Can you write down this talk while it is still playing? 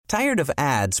Tired of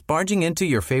ads barging into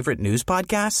your favorite news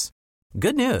podcasts?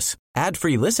 Good news.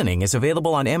 Ad-free listening is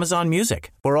available on Amazon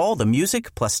Music for all the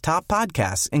music plus top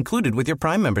podcasts included with your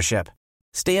Prime membership.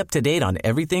 Stay up to date on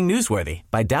everything newsworthy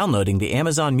by downloading the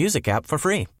Amazon Music app for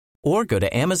free or go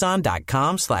to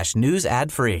amazon.com/news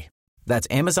ad free. That's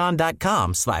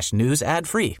amazon.com/news ad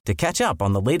free to catch up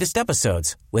on the latest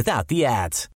episodes without the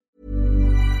ads.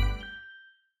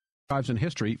 In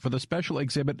history for the special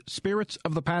exhibit Spirits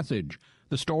of the Passage,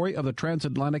 the story of the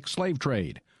transatlantic slave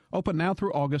trade. Open now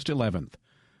through August 11th.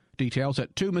 Details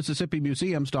at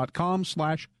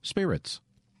 2mississippimuseums.com/spirits.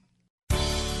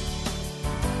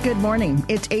 Good morning.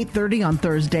 It's 8:30 on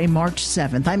Thursday, March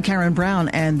 7th. I'm Karen Brown,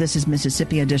 and this is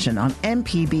Mississippi Edition on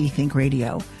MPB Think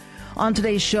Radio. On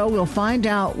today's show, we'll find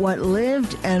out what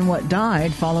lived and what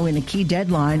died following a key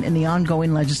deadline in the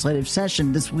ongoing legislative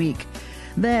session this week.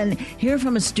 Then, hear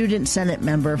from a student Senate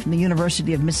member from the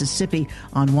University of Mississippi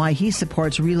on why he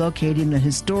supports relocating the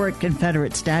historic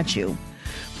Confederate statue.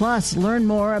 Plus, learn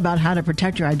more about how to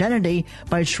protect your identity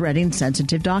by shredding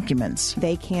sensitive documents.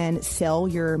 They can sell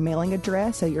your mailing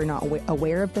address so you're not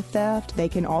aware of the theft. They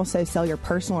can also sell your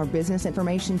personal or business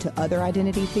information to other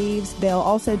identity thieves. They'll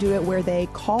also do it where they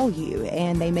call you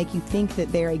and they make you think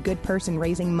that they're a good person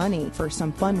raising money for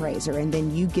some fundraiser, and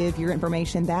then you give your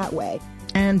information that way.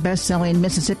 And best-selling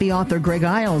Mississippi author Greg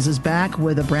Iles is back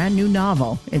with a brand new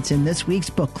novel. It's in this week's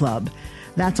book club.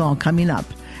 That's all coming up.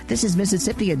 This is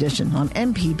Mississippi Edition on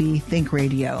MPB Think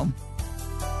Radio.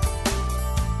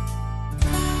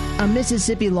 A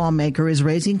Mississippi lawmaker is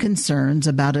raising concerns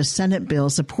about a Senate bill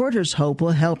supporters hope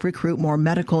will help recruit more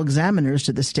medical examiners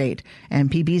to the state.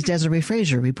 MPB's Desiree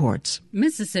Frazier reports.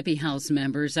 Mississippi House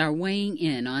members are weighing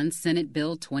in on Senate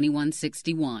Bill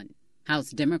 2161.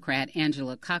 House Democrat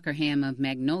Angela Cockerham of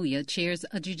Magnolia chairs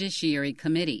a Judiciary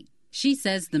Committee. She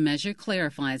says the measure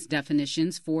clarifies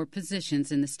definitions for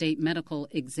positions in the state medical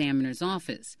examiner's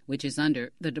office, which is under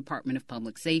the Department of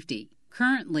Public Safety.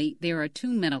 Currently, there are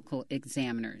 2 medical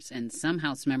examiners, and some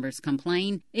House members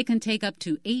complain it can take up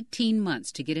to 18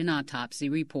 months to get an autopsy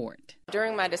report.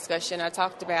 During my discussion, I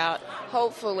talked about,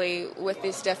 hopefully, with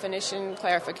these definition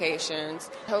clarifications,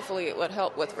 hopefully it would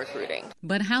help with recruiting.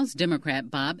 But House Democrat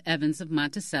Bob Evans of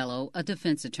Monticello, a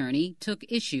defense attorney, took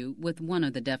issue with one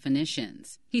of the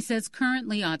definitions. He says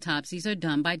currently autopsies are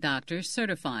done by doctors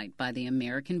certified by the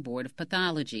American Board of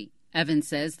Pathology. Evans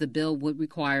says the bill would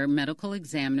require medical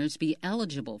examiners be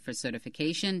eligible for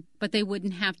certification, but they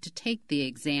wouldn't have to take the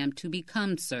exam to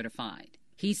become certified.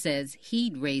 He says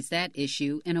he'd raise that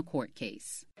issue in a court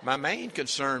case. My main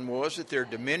concern was that they're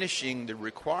diminishing the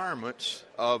requirements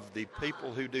of the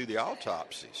people who do the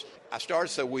autopsies. I started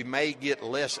so we may get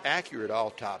less accurate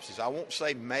autopsies. I won't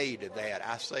say may to that.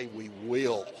 I say we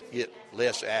will get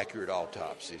less accurate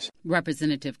autopsies.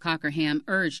 Representative Cockerham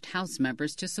urged House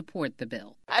members to support the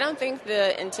bill. I don't think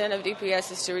the intent of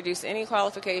DPS is to reduce any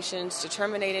qualifications, to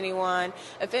terminate anyone.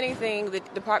 If anything, the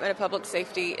Department of Public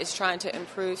Safety is trying to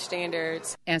improve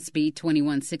standards. SB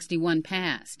 2161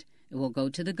 passed. It will go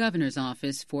to the governor's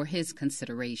office for his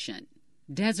consideration.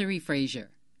 Desiree Frazier,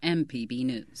 MPB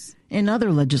News. In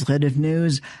other legislative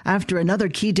news, after another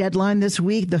key deadline this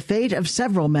week, the fate of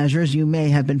several measures you may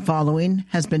have been following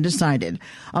has been decided.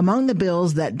 Among the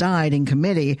bills that died in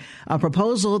committee, a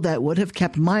proposal that would have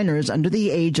kept minors under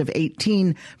the age of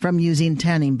 18 from using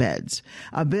tanning beds.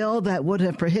 A bill that would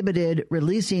have prohibited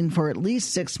releasing for at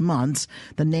least 6 months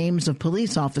the names of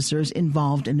police officers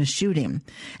involved in a shooting.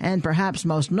 And perhaps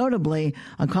most notably,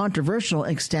 a controversial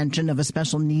extension of a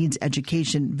special needs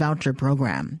education voucher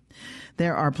program.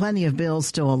 There are plenty of bills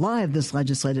still alive this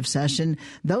legislative session.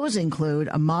 Those include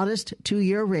a modest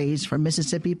 2-year raise for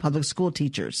Mississippi public school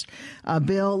teachers, a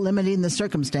bill limiting the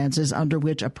circumstances under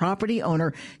which a property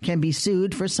owner can be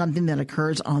sued for something that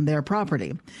occurs on their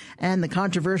property, and the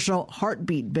controversial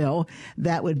heartbeat bill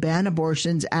that would ban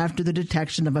abortions after the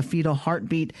detection of a fetal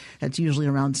heartbeat that's usually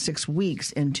around 6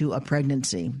 weeks into a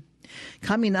pregnancy.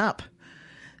 Coming up,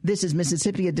 this is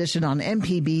Mississippi Edition on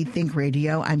MPB Think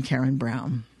Radio. I'm Karen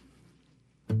Brown.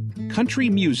 Country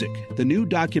Music, the new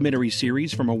documentary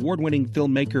series from award-winning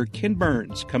filmmaker Ken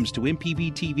Burns, comes to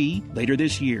MPB TV later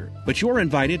this year. But you're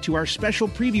invited to our special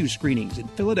preview screenings in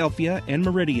Philadelphia and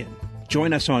Meridian.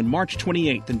 Join us on March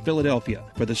 28th in Philadelphia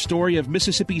for the story of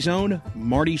Mississippi's own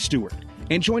Marty Stewart.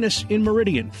 And join us in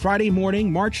Meridian Friday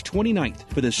morning, March 29th,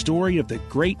 for the story of the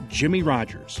great Jimmie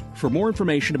Rodgers. For more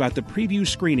information about the preview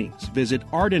screenings, visit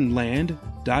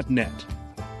ardenland.net.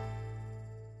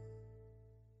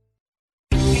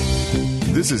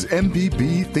 This is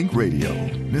MPB Think Radio.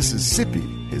 Mississippi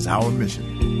is our mission.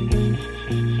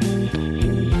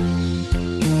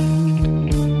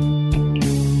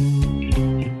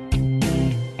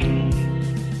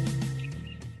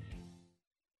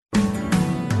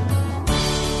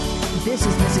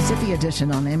 Mississippi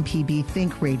Edition on MPB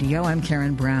Think Radio. I'm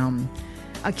Karen Brown.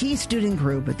 A key student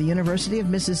group at the University of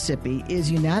Mississippi is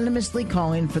unanimously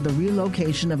calling for the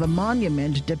relocation of a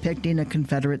monument depicting a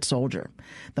Confederate soldier.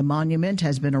 The monument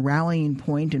has been a rallying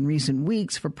point in recent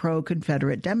weeks for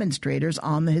pro-Confederate demonstrators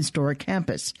on the historic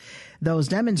campus. Those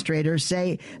demonstrators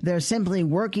say they're simply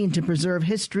working to preserve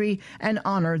history and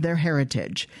honor their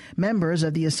heritage. Members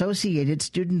of the Associated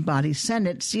Student Body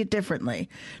Senate see it differently.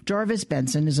 Jarvis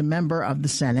Benson is a member of the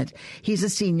Senate. He's a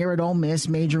senior at Ole Miss,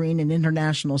 majoring in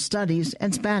international studies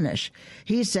and Spanish.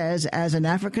 He says, as an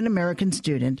African-American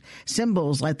student,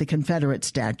 symbols like the Confederate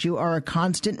statue are a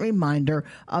constant reminder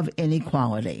of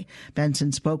inequality.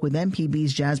 Benson spoke with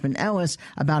MPB's Jasmine Ellis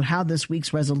about how this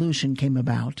week's resolution came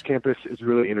about. Campus is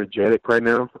really energetic right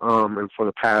now, and for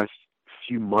the past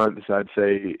few months, I'd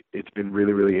say it's been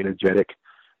really, really energetic.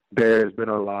 There's been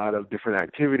a lot of different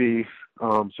activity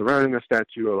surrounding the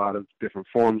statue, a lot of different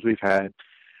forms we've had.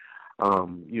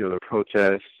 The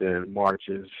protests and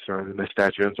marches surrounding the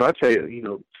statue. And so I'd say,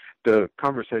 the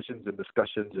conversations and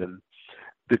discussions and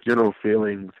the general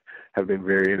feelings have been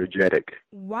very energetic.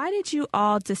 Why did you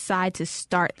all decide to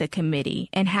start the committee,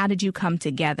 and how did you come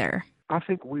together? I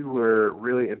think we were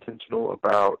really intentional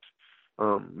about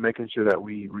making sure that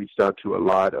we reached out to a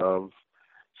lot of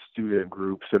student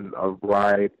groups and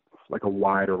a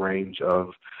wider range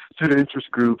of student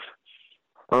interest groups,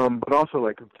 but also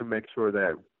to make sure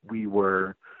that we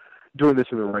were doing this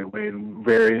in the right way and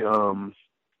very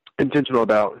intentional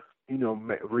about,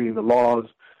 reading the laws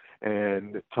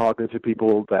and talking to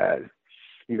people that,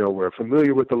 were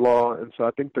familiar with the law. And so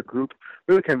I think the group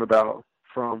really came about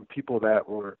from people that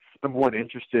were, number one,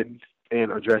 interested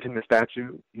in addressing the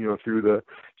statute, through the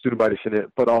Student Body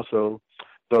Senate, but also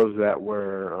those that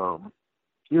were,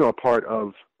 a part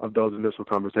of those initial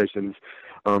conversations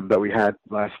that we had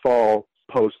last fall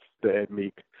post the Ed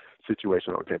Meek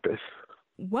situation on campus.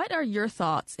 What are your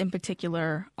thoughts in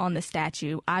particular on the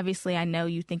statue? Obviously, I know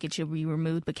you think it should be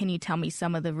removed, but can you tell me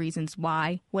some of the reasons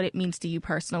why, what it means to you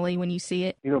personally when you see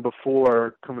it?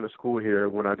 Before coming to school here,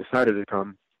 when I decided to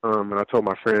come, and I told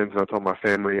my friends and I told my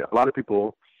family, a lot of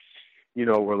people,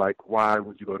 were like, why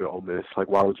would you go to Ole Miss?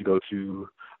 Why would you go to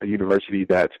a university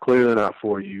that's clearly not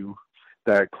for you,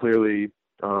 that clearly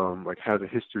has a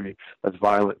history that's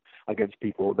violent against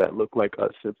people that look like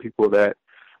us and people that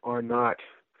are not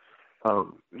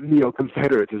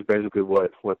neo-Confederates is basically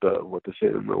what the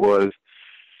statement was.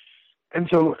 And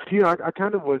so, I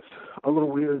kind of was a little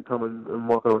weird coming and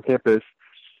walking on campus,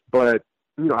 but,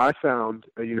 I found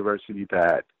a university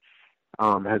that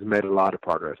has made a lot of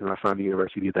progress, and I found a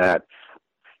university that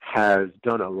has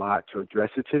done a lot to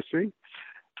address its history.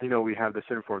 We have the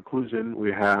Center for Inclusion,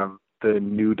 we have the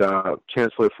new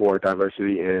Chancellor for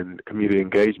Diversity and Community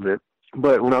Engagement,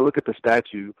 but when I look at the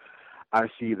statue, I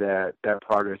see that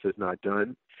progress is not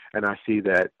done, and I see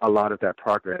that a lot of that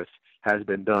progress has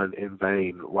been done in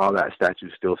vain while that statue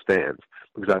still stands,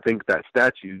 because I think that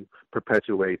statue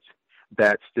perpetuates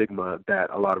that stigma that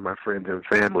a lot of my friends and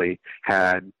family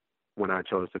had when I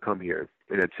chose to come here.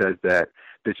 And it says that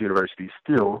this university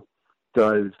still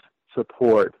does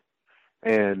support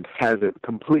and hasn't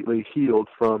completely healed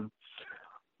from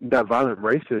that violent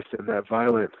racist and that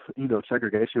violent,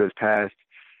 segregationist past.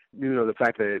 The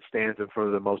fact that it stands in front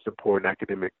of the most important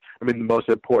the most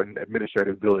important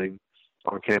administrative building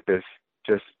on campus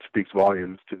just speaks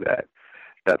volumes to that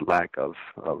lack of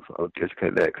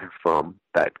disconnect from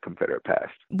that Confederate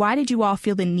past. Why did you all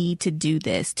feel the need to do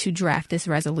this, to draft this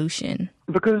resolution?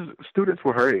 Because students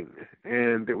were hurting,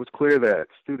 and it was clear that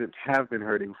students have been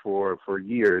hurting for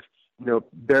years.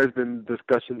 There's been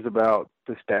discussions about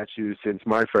the statue since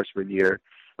my freshman year.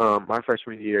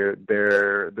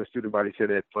 The Student Body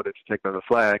Senate voted to take down the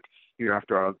flag,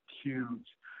 after a huge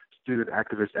student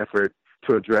activist effort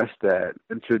to address that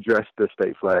and to address the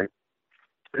state flag.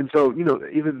 And so,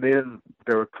 even then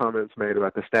there were comments made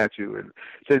about the statue, and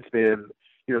since then,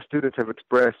 students have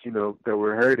expressed, that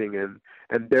we're hurting,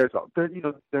 and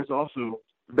there's also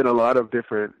been a lot of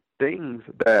different things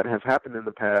that have happened in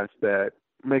the past that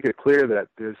make it clear that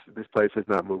this place has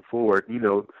not moved forward.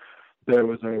 There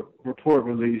was a report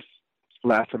released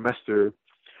last semester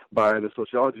by the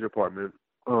sociology department,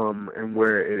 and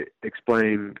where it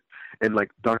explained and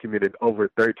documented over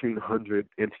 1,300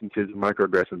 instances of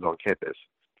microaggressions on campus.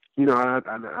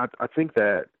 I think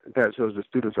that shows that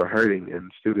students are hurting,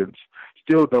 and students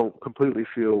still don't completely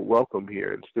feel welcome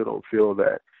here, and still don't feel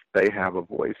that they have a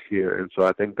voice here. And so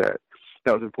I think that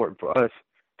was important for us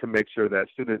to make sure that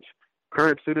students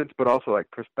current students, but also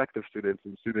like prospective students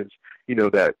and students,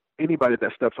 that anybody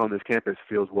that steps on this campus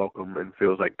feels welcome and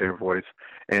feels like their voice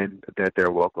and that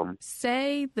they're welcome.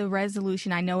 Say the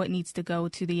resolution, I know it needs to go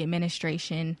to the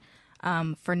administration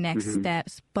for next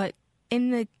steps, but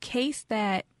in the case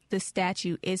that the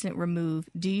statute isn't removed,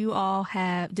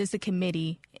 does the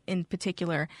committee in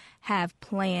particular have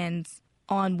plans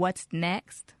on what's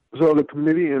next? So the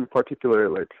committee in particular,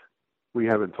 we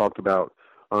haven't talked about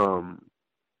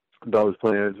those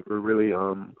plans. We're really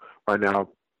right now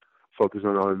focused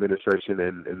on our administration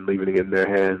and leaving it in their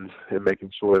hands and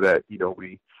making sure that,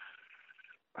 we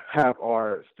have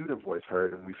our student voice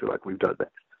heard, and we feel like we've done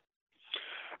that.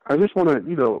 I just want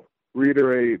to,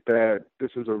 reiterate that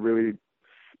this is a really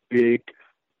big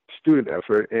student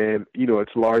effort, and,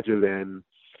 it's larger than,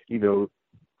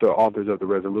 the authors of the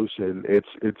resolution.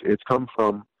 It's come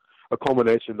from a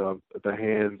culmination of the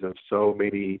hands of so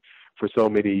many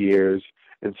years.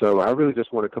 And so I really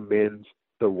just want to commend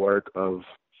the work of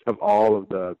all of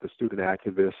the student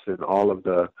activists and all of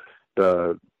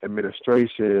the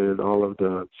administration, all of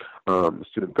the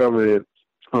student government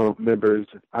members.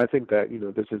 I think that,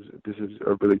 this is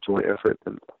a really joint effort,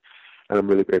 and I'm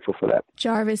really grateful for that.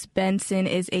 Jarvis Benson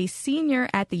is a senior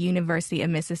at the University of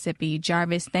Mississippi.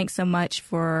 Jarvis, thanks so much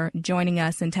for joining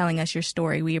us and telling us your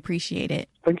story. We appreciate it.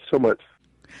 Thank you so much.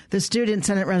 The Student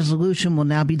Senate resolution will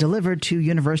now be delivered to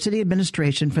university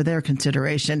administration for their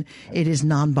consideration. It is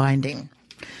non-binding.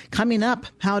 Coming up,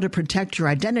 how to protect your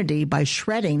identity by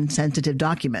shredding sensitive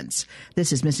documents.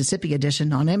 This is Mississippi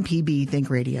Edition on MPB Think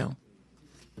Radio.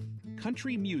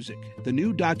 Country Music, the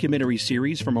new documentary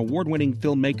series from award-winning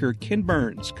filmmaker Ken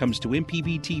Burns, comes to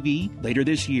MPB TV later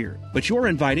this year. But you're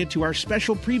invited to our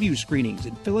special preview screenings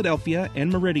in Philadelphia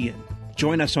and Meridian.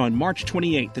 Join us on March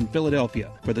 28th in Philadelphia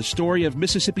for the story of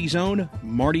Mississippi's own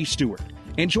Marty Stewart.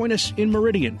 And join us in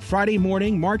Meridian Friday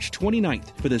morning, March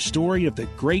 29th for the story of the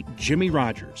great Jimmie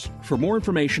Rodgers. For more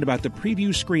information about the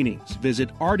preview screenings,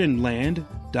 visit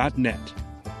ardenland.net.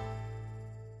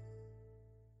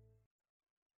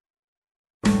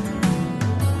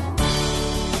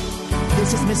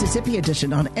 This is Mississippi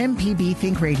Edition on MPB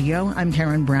Think Radio. I'm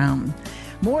Karen Brown.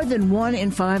 More than 1 in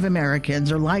 5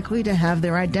 Americans are likely to have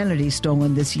their identity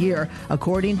stolen this year,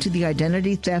 according to the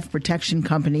identity theft protection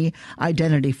company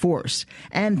Identity Force.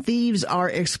 And thieves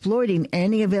are exploiting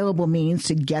any available means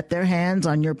to get their hands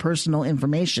on your personal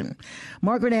information.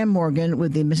 Margaret Ann Morgan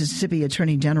with the Mississippi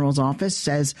Attorney General's office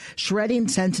says shredding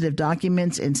sensitive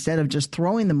documents instead of just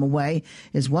throwing them away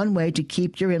is one way to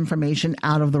keep your information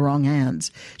out of the wrong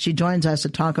hands. She joins us to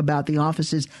talk about the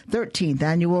office's 13th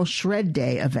annual Shred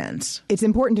Day events. It's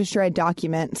important to shred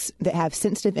documents that have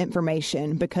sensitive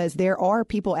information because there are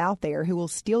people out there who will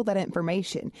steal that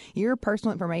information. Your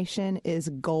personal information is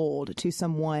gold to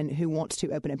someone who wants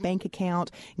to open a bank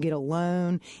account, get a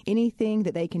loan, anything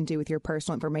that they can do with your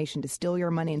personal information to steal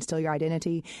your money and steal your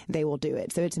identity, they will do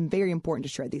it. So it's very important to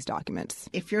shred these documents.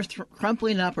 If you're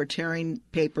crumpling up or tearing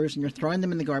papers and you're throwing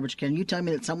them in the garbage can, you tell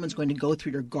me that someone's going to go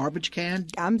through your garbage can?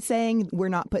 I'm saying we're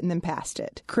not putting them past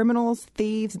it. Criminals,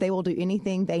 thieves, they will do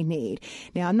anything they need.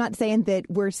 Now, I'm not saying that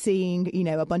we're seeing,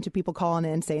 a bunch of people calling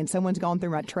in saying someone's gone through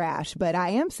my trash, but I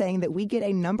am saying that we get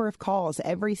a number of calls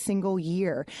every single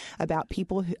year about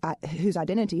people whose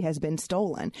identity has been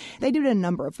stolen. They do it in a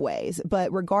number of ways,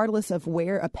 but regardless of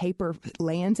where a paper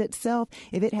lands itself,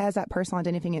 if it has that personal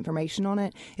identifying information on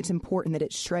it, it's important that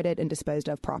it's shredded and disposed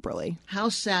of properly. How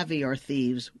savvy are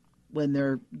thieves when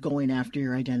they're going after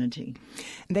your identity?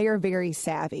 They are very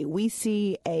savvy. We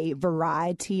see a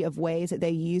variety of ways that they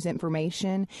use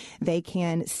information. They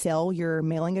can sell your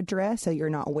mailing address so you're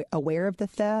not aware of the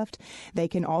theft. They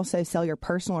can also sell your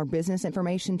personal or business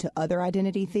information to other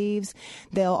identity thieves.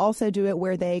 They'll also do it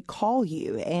where they call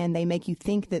you and they make you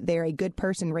think that they're a good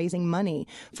person raising money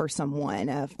for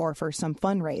someone or for some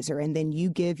fundraiser, and then you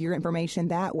give your information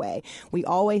that way. We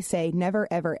always say never,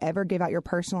 ever, ever give out your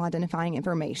personal identifying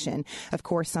information. Of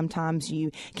course, sometimes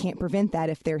you can't prevent that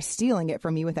if they're stealing it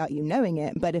from you without you knowing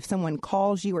it. But if someone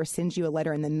calls you or sends you a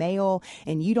letter in the mail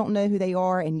and you don't know who they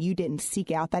are and you didn't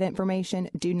seek out that information,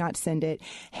 do not send it,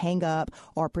 hang up,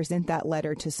 or present that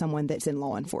letter to someone that's in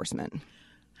law enforcement.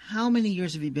 How many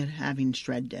years have you been having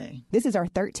Shred Day? This is our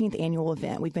 13th annual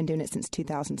event. We've been doing it since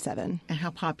 2007. And how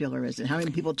popular is it? How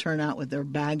many people turn out with their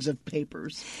bags of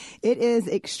papers? It is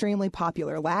extremely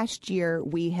popular. Last year,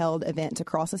 we held events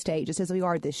across the state, just as we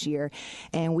are this year,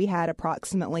 and we had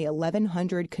approximately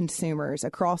 1,100 consumers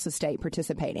across the state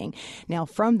participating. Now,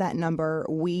 from that number,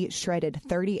 we shredded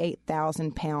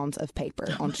 38,000 pounds of paper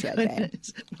on Shred Day.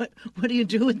 What do you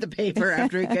do with the paper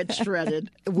after it gets shredded?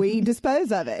 We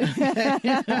dispose of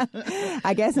it.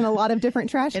 I guess in a lot of different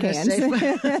trash cans.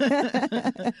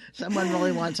 Someone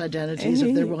really wants identities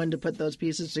if they're willing to put those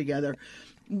pieces together.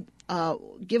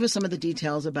 Give us some of the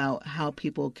details about how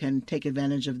people can take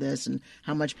advantage of this and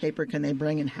how much paper can they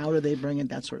bring and how do they bring it,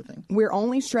 that sort of thing. We're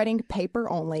only shredding paper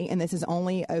only, and this is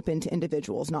only open to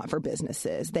individuals, not for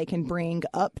businesses. They can bring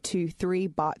up to 3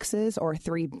 boxes or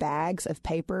 3 bags of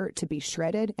paper to be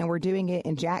shredded, and we're doing it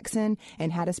in Jackson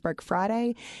and Hattiesburg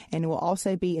Friday, and it will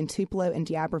also be in Tupelo and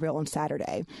D'Iberville on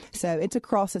Saturday. So it's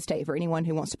across the state for anyone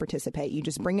who wants to participate. You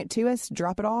just bring it to us,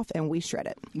 drop it off, and we shred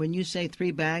it. When you say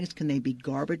 3 bags, can they be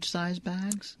garbage-sized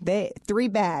bags? 3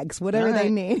 bags, whatever they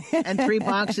need. And 3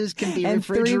 boxes can be and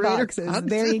refrigerator 3 boxes.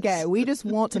 There you go. We just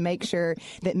want to make sure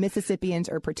that Mississippians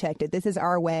are protected. This is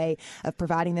our way of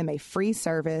providing them a free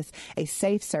service, a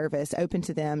safe service open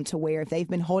to them to where if they've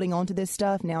been holding on to this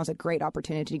stuff, now is a great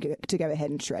opportunity to go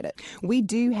ahead and shred it. We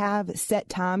do have set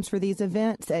times for these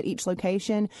events at each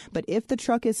location, but if the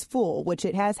truck is full, which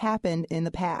it has happened in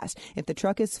the past, if the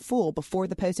truck is full before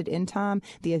the posted end time,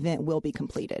 the event will be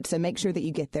completed. So make sure that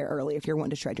you get there early if you're wanting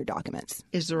to shred your documents.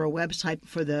 Is there a website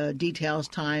for the details,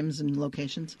 times, and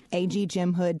locations?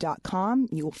 agjimhood.com.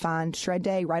 You will find Shred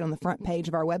Day right on the front page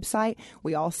of our website.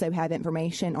 We also have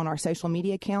information on our social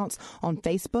media accounts on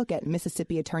Facebook at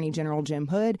Mississippi Attorney General Jim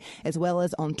Hood, as well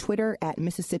as on Twitter at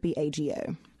Mississippi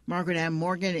AGO. Margaret M.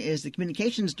 Morgan is the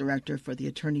Communications Director for the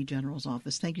Attorney General's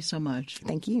Office. Thank you so much.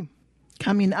 Thank you.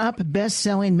 Coming up,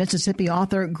 best-selling Mississippi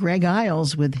author Greg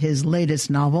Iles with his latest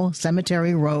novel,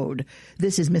 Cemetery Road.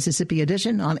 This is Mississippi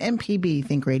Edition on MPB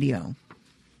Think Radio.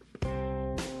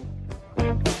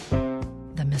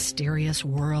 The mysterious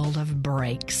world of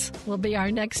brakes will be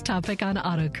our next topic on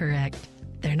AutoCorrect.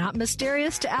 They're not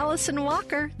mysterious to Allison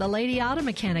Walker, the lady auto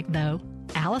mechanic, though.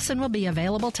 Allison will be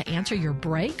available to answer your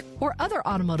brake or other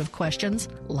automotive questions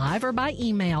live or by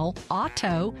email,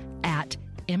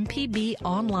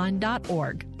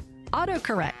 auto@mpbonline.org.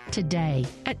 AutoCorrect today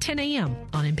at 10 a.m.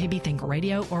 on MPB Think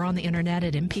Radio or on the internet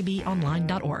at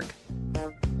mpbonline.org.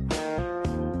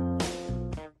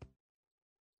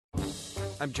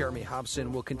 I'm Jeremy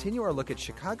Hobson. We'll continue our look at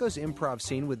Chicago's improv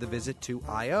scene with the visit to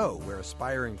I.O., where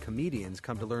aspiring comedians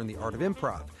come to learn the art of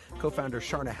improv. Co-founder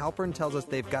Sharna Halpern tells us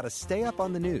they've got to stay up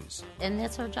on the news. And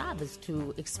that's our job, is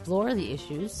to explore the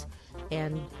issues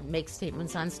and make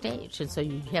statements on stage. And so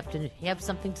you have to have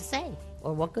something to say,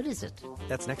 or what good is it?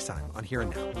 That's next time on Here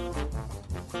and Now.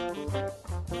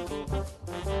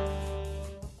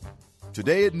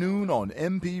 Today at noon on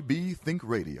MPB Think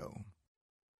Radio.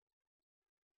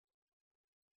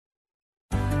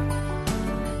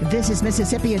 This is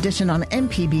Mississippi Edition on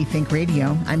MPB Think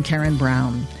Radio. I'm Karen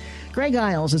Brown. Greg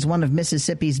Iles is one of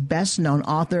Mississippi's best-known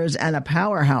authors and a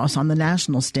powerhouse on the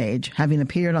national stage, having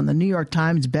appeared on the New York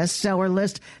Times bestseller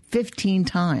list 15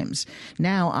 times.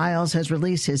 Now Iles has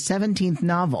released his 17th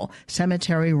novel,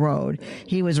 Cemetery Road.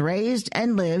 He was raised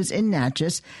and lives in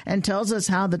Natchez and tells us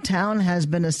how the town has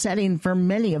been a setting for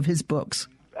many of his books.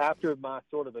 After my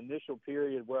sort of initial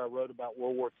period where I wrote about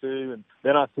World War II, and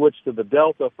then I switched to the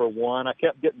Delta for one, I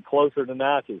kept getting closer to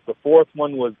Natchez. The 4th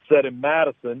one was set in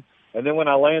Madison, and then when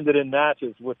I landed in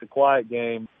Natchez with The Quiet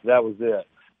Game, that was it.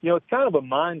 You know, it's kind of a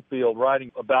minefield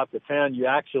writing about the town you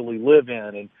actually live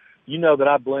in, and you know that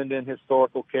I blend in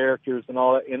historical characters and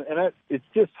all that, and it's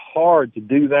just hard to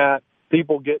do that.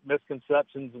 People get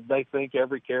misconceptions and they think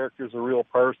every character is a real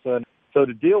person. So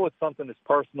to deal with something as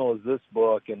personal as this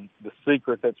book and the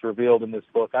secret that's revealed in this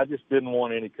book, I just didn't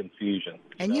want any confusion.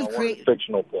 And you've created a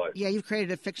fictional place. Yeah, you've created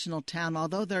a fictional town,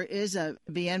 although there is a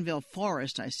Bienville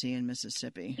Forest I see in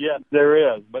Mississippi. Yes,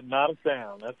 there is, but not a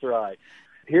town. That's right.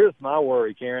 Here's my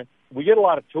worry, Karen. We get a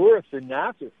lot of tourists in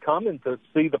Natchez coming to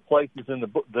see the places in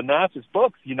the Natchez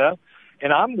books, you know,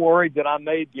 and I'm worried that I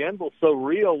made Bienville so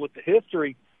real with the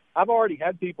history. I've already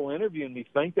had people interviewing me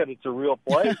think that it's a real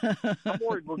place. I'm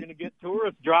worried we're going to get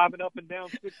tourists driving up and down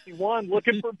 61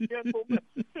 looking for Bienville,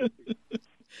 Mississippi.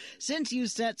 Since you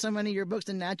set so many of your books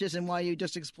in Natchez and why you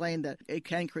just explained that it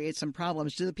can create some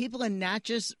problems, do the people in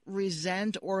Natchez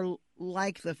resent or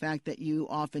like the fact that you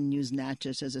often use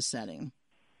Natchez as a setting?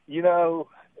 You know,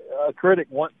 a critic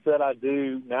once said I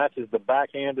do Natchez the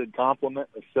backhanded compliment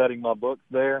of setting my books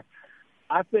there.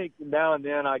 I think now and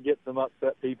then I get some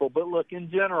upset people, but look, in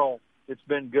general, it's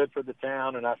been good for the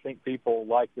town, and I think people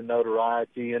like the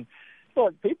notoriety. And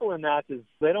look, people in Natchez,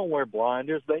 they don't wear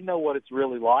blinders. They know what it's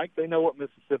really like. They know what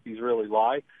Mississippi's really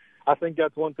like. I think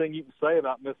that's one thing you can say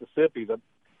about Mississippi. The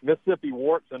Mississippi,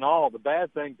 warts and all, the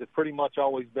bad things have pretty much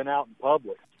always been out in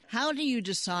public. How do you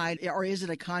decide, or is it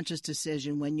a conscious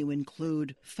decision when you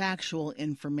include factual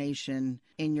information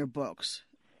in your books?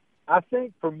 I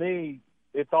think for me,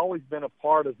 it's always been a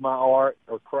part of my art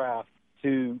or craft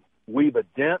to weave a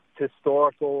dense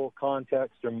historical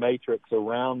context or matrix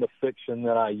around the fiction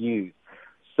that I use,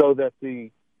 so that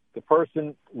the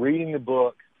person reading the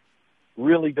book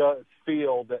really does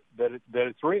feel that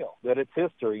it's real, that it's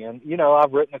history. And,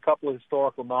 I've written a couple of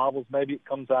historical novels. Maybe it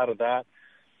comes out of that.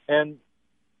 And,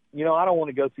 I don't want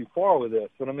to go too far with this,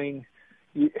 but I mean,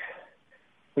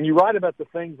 when you write about the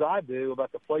things I do,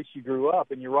 about the place you grew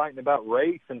up, and you're writing about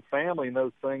race and family and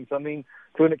those things, I mean,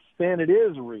 to an extent it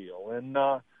is real.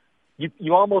 And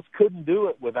you almost couldn't do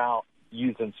it without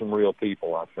using some real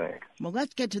people, I think. Well,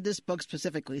 let's get to this book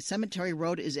specifically. Cemetery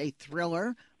Road is a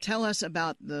thriller. Tell us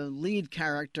about the lead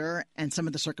character and some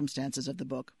of the circumstances of the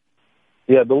book.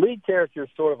 Yeah, the lead character is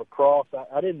sort of a cross.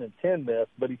 I didn't intend this,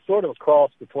 but he's sort of a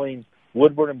cross between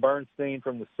Woodward and Bernstein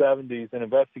from the 70s, an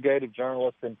investigative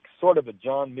journalist, and sort of a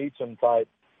John Meacham type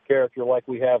character like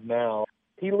we have now.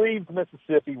 He leaves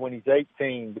Mississippi when he's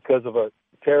 18 because of a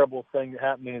terrible thing that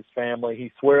happened in his family.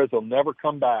 He swears he'll never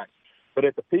come back. But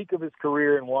at the peak of his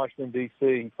career in Washington, D.C.,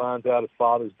 he finds out his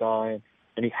father's dying,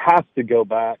 and he has to go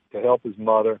back to help his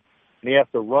mother. And he has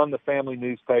to run the family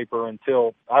newspaper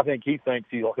until I think he thinks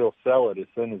he'll sell it as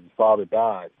soon as his father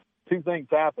dies. Two things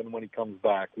happen when he comes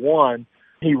back. One,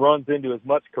 he runs into as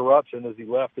much corruption as he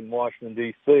left in Washington,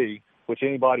 D.C., which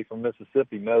anybody from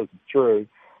Mississippi knows is true.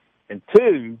 And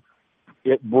two,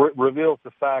 it reveals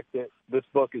the fact that this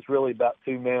book is really about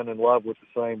two men in love with the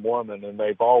same woman, and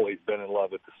they've always been in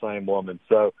love with the same woman.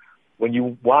 So when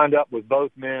you wind up with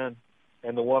both men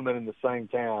and the woman in the same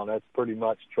town, that's pretty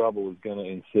much trouble is going to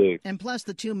ensue. And plus,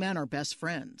 the two men are best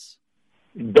friends.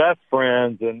 Best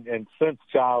friends, and since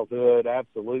childhood,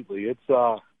 absolutely.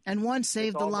 It's and one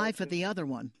saved the life of the other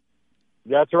one.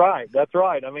 That's right.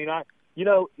 I mean, I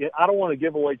don't want to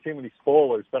give away too many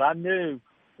spoilers, but I knew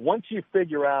once you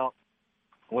figure out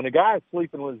when a guy is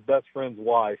sleeping with his best friend's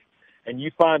wife and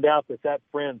you find out that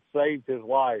friend saved his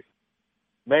life,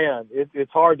 man,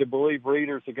 it's hard to believe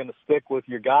readers are going to stick with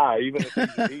your guy, even if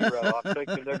he's a hero. I'm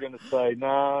thinking they're going to say,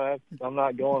 no, I'm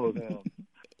not going with him.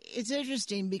 It's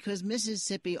interesting because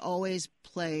Mississippi always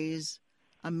plays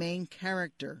a main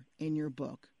character in your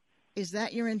book. Is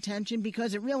that your intention?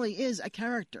 Because it really is a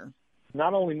character.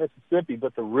 Not only Mississippi,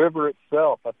 but the river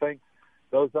itself. I think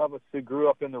those of us who grew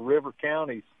up in the river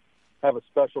counties have a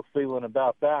special feeling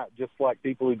about that, just like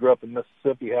people who grew up in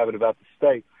Mississippi have it about the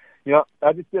state.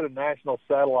 I just did a national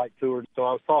satellite tour, so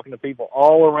I was talking to people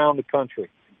all around the country,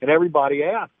 and everybody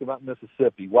asked about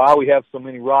Mississippi, why we have so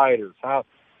many rioters,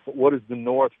 what is the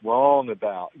North wrong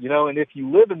about? And if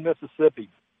you live in Mississippi,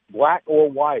 black or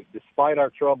white, despite our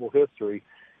troubled history,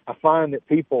 I find that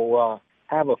people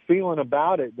have a feeling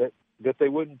about it that they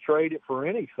wouldn't trade it for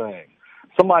anything.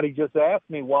 Somebody just asked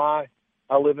me why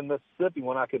I live in Mississippi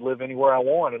when I could live anywhere I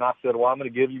want, and I said, well, I'm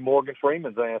going to give you Morgan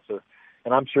Freeman's answer.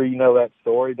 And I'm sure you know that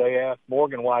story. They asked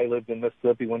Morgan why he lived in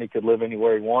Mississippi when he could live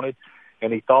anywhere he wanted,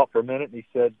 and he thought for a minute, and he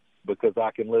said, because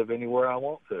I can live anywhere I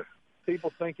want to.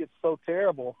 People think it's so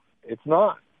terrible. It's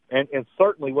not. And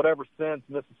certainly whatever sins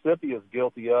Mississippi is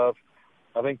guilty of,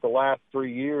 I think the last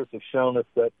 3 years have shown us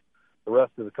that the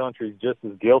rest of the country is just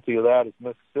as guilty of that as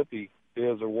Mississippi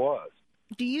is or was.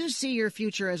 Do you see your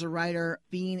future as a writer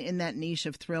being in that niche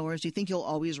of thrillers? Do you think you'll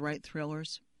always write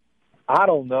thrillers? I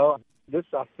don't know. This,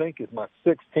 I think, is my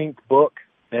 16th book,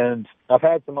 and I've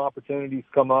had some opportunities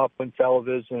come up in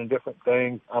television and different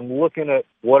things. I'm looking at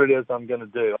what it is I'm going to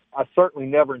do. I certainly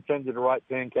never intended to write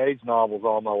 10-page novels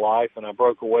all my life, and I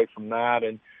broke away from that.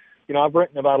 And, I've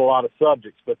written about a lot of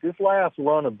subjects, but this last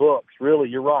run of books, really,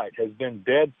 you're right, has been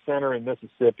dead center in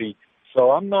Mississippi,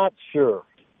 so I'm not sure.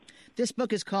 This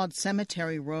book is called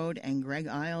Cemetery Road, and Greg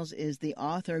Iles is the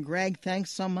author. Greg,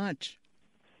 thanks so much.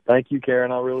 Thank you,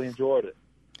 Karen. I really enjoyed it.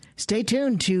 Stay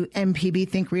tuned to MPB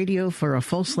Think Radio for a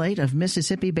full slate of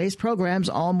Mississippi-based programs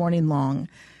all morning long.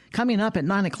 Coming up at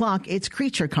 9 o'clock, it's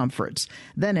Creature Comforts.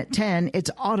 Then at 10,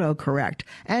 it's AutoCorrect.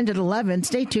 And at 11,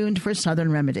 stay tuned for Southern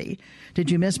Remedy.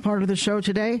 Did you miss part of the show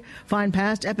today? Find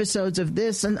past episodes of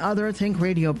this and other Think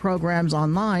Radio programs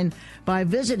online by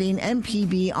visiting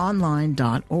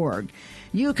mpbonline.org.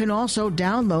 You can also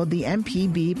download the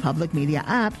MPB Public Media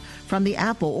app from the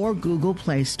Apple or Google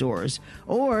Play stores.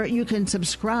 Or you can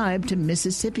subscribe to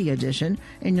Mississippi Edition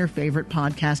in your favorite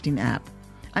podcasting app.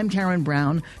 I'm Karen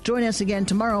Brown. Join us again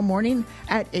tomorrow morning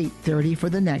at 8:30 for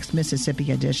the next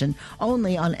Mississippi Edition,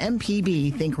 only on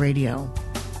MPB Think Radio.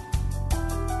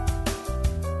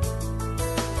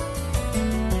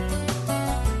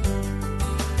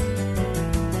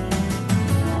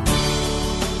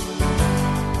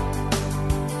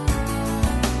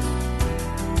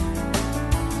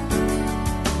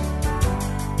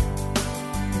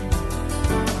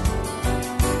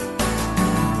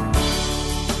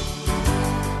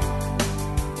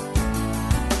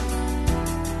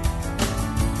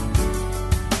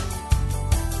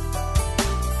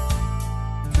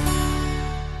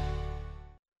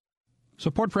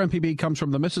 Support for MPB comes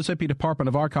from the Mississippi Department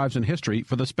of Archives and History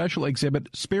for the special exhibit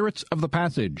Spirits of the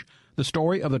Passage, the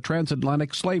story of the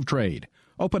transatlantic slave trade.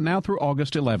 Open now through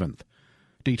August 11th.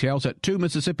 Details at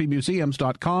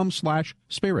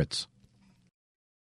 2MississippiMuseums.com/spirits.